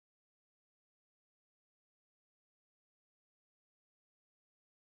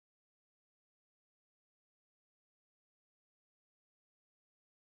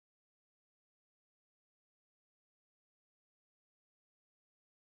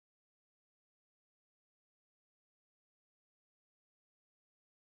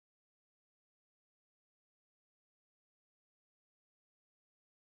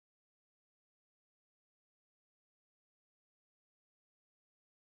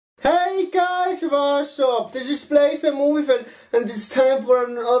Hey guys, what's up? This is Blaze the Movie Fan and it's time for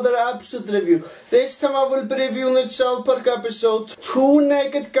another episode review. This time I will be reviewing the South Park episode Two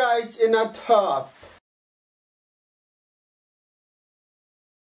Naked Guys in a Tub.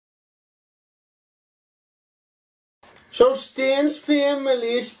 So Stan's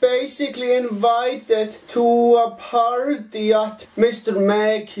family is basically invited to a party at Mr.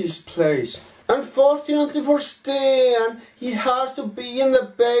 Mackey's place. Unfortunately for Stan, he has to be in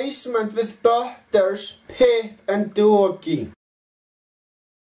the basement with Butters, Pip and Dougie.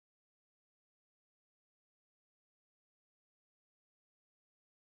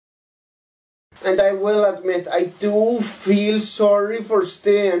 And I will admit, I do feel sorry for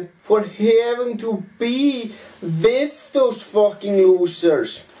Stan for having to be with those fucking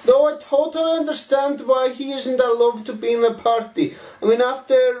losers. Though I totally understand why he isn't allowed to be in the party. I mean,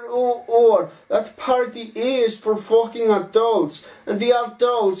 after all, that party is for fucking adults. And the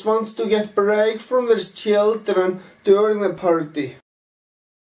adults want to get break from their children during the party.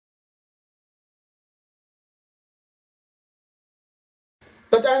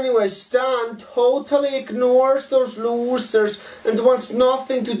 But anyway, Stan totally ignores those losers and wants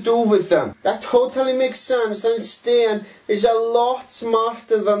nothing to do with them. That totally makes sense, and Stan is a lot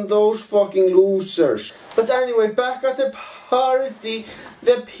smarter than those fucking losers. But anyway, back at the party,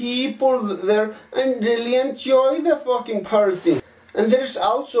 the people there and really enjoy the fucking party. And there's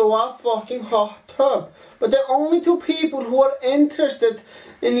also a fucking hot tub. But the only two people who are interested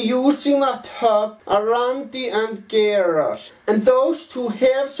in using that tub are Randy and Geralt. And those two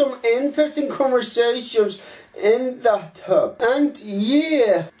have some interesting conversations in that tub. And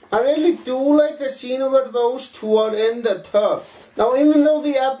yeah, I really do like the scene where those two are in the tub. Now, even though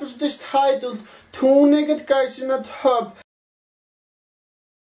the episode is titled Two Naked Guys in a Tub,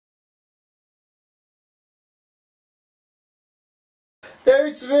 there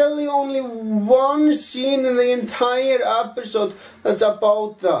is really only one scene in the entire episode that's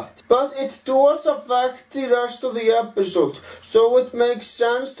about that. But it does affect the rest of the episode, so it makes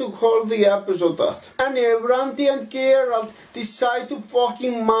sense to call the episode that. Anyway, Randy and Geralt decide to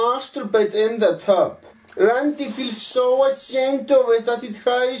fucking masturbate in the tub. Randy feels so ashamed of it that he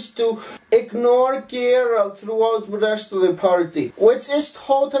tries to ignore Geralt throughout the rest of the party. Which is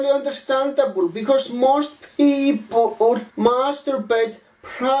totally understandable because most people masturbate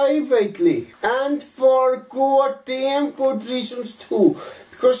privately. And for goddamn good reasons too.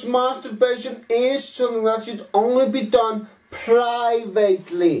 Because masturbation is something that should only be done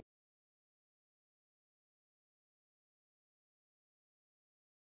privately.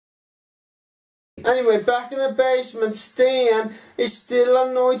 Anyway, back in the basement, Stan is still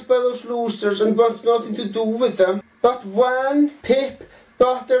annoyed by those losers and wants nothing to do with them. But when Pip,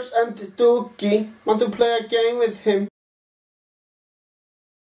 Butters and Dougie want to play a game with him,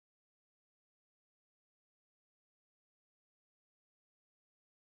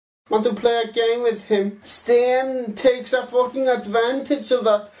 Stan takes a fucking advantage of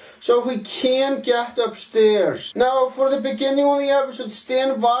that so he can get upstairs. Now, for the beginning of the episode,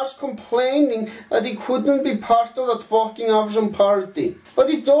 Stan was complaining that he couldn't be part of that fucking awesome party. But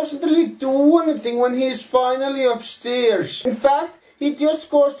he doesn't really do anything when he is finally upstairs. In fact, he just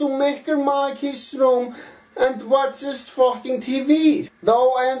goes to Mr. Mackey's room and watches fucking TV.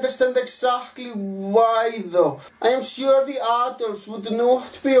 Though I understand exactly why though. I am sure the adults would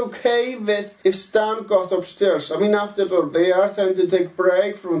not be okay with if Stan got upstairs. I mean, after all, they are trying to take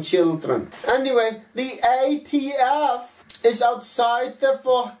break from children. Anyway, the ATF is outside the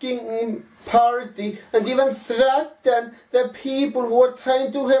fucking party and even threaten the people who are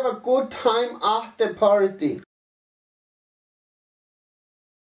trying to have a good time at the party.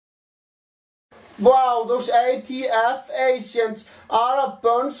 Wow, those ATF agents are a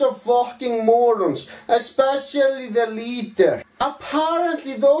bunch of fucking morons, especially the leader.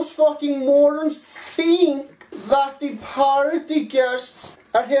 Apparently those fucking morons think that the party guests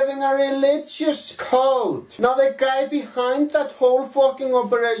are having a religious cult. Now the guy behind that whole fucking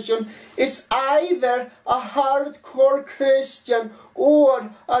operation is either a hardcore Christian or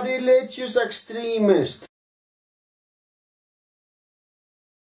a religious extremist.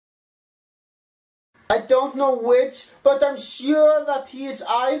 I don't know which, but I'm sure that he is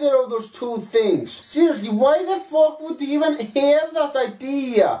either of those two things. Seriously, why the fuck would he even have that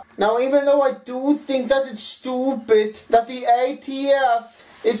idea? Now, even though I do think that it's stupid that the ATF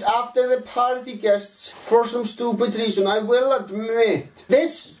is after the party guests for some stupid reason, I will admit,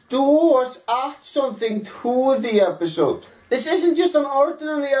 this does add something to the episode. This isn't just an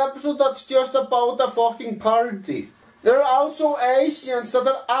ordinary episode that's just about a fucking party. there are also Asians that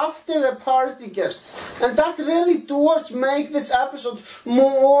are after the party guests. And that really does make this episode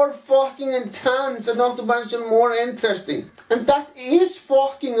more fucking intense and not to mention more interesting. And that is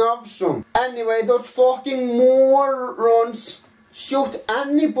fucking awesome. Anyway, those fucking morons shoot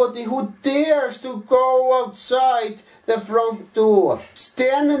anybody who dares to go outside the front door.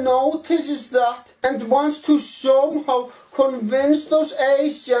 Sten notices that and wants to somehow convince those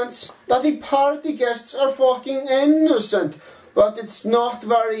Asians that the party guests are fucking innocent. But it's not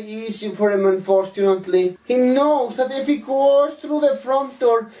very easy for him, unfortunately. He knows that if he goes through the front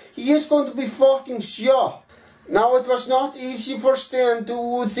door, he is going to be fucking shot. Now, it was not easy for Sten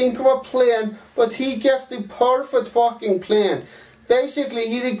to think of a plan, but he gets the perfect fucking plan. Basically,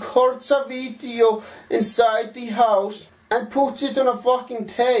 he records a video inside the house and puts it on a fucking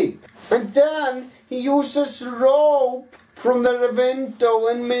tape. And then he uses rope from the window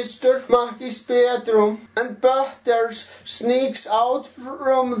in Mr. Matty's bedroom, and Butters sneaks out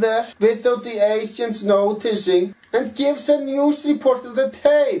from there without the Asians noticing and gives the news reporter the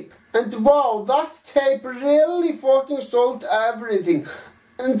tape. And wow, that tape really fucking sold everything.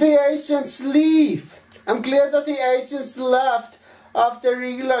 And the Asians leave. I'm glad that the Asians left after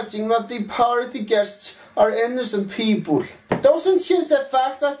realizing that the party guests are innocent people. Doesn't change the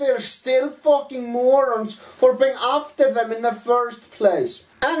fact that they're still fucking morons for being after them in the first place.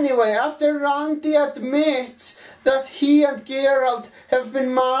 Anyway, after Randy admits that he and Geralt have been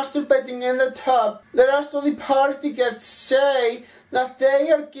masturbating in the tub, the rest of the party guests say that they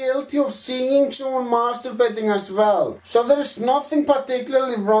are guilty of seeing someone masturbating as well. So there is nothing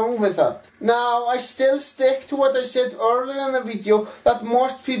particularly wrong with that. Now, I still stick to what I said earlier in the video, that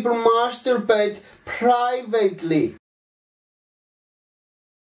most people masturbate privately.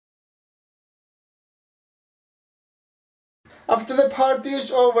 After the party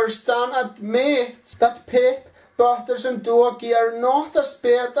is over, Stan admits that Pip, Butters and Dougie are not as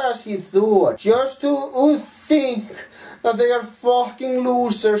bad as he thought. Just to think that they are fucking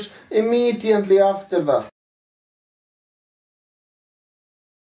losers immediately after that.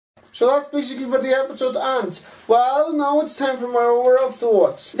 So that's basically where the episode ends. Well, now it's time for my overall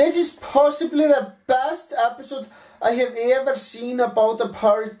thoughts. This is possibly the best episode I have ever seen about a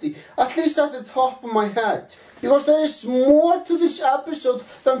party. At least at the top of my head. Because there is more to this episode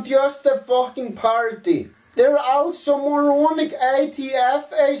than just the fucking party. There are also moronic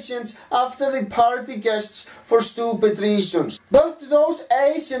ATF Asians after the party guests for stupid reasons. But those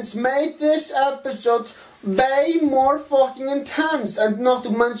Asians made this episode way more fucking intense, and not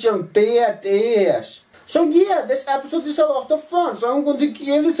to mention badass. So yeah, this episode is a lot of fun, so I'm going to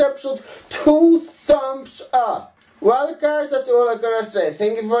give this episode 2 thumbs up. Well guys, that's all I gotta say.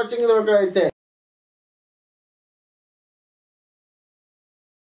 Thank you for watching and have a great day.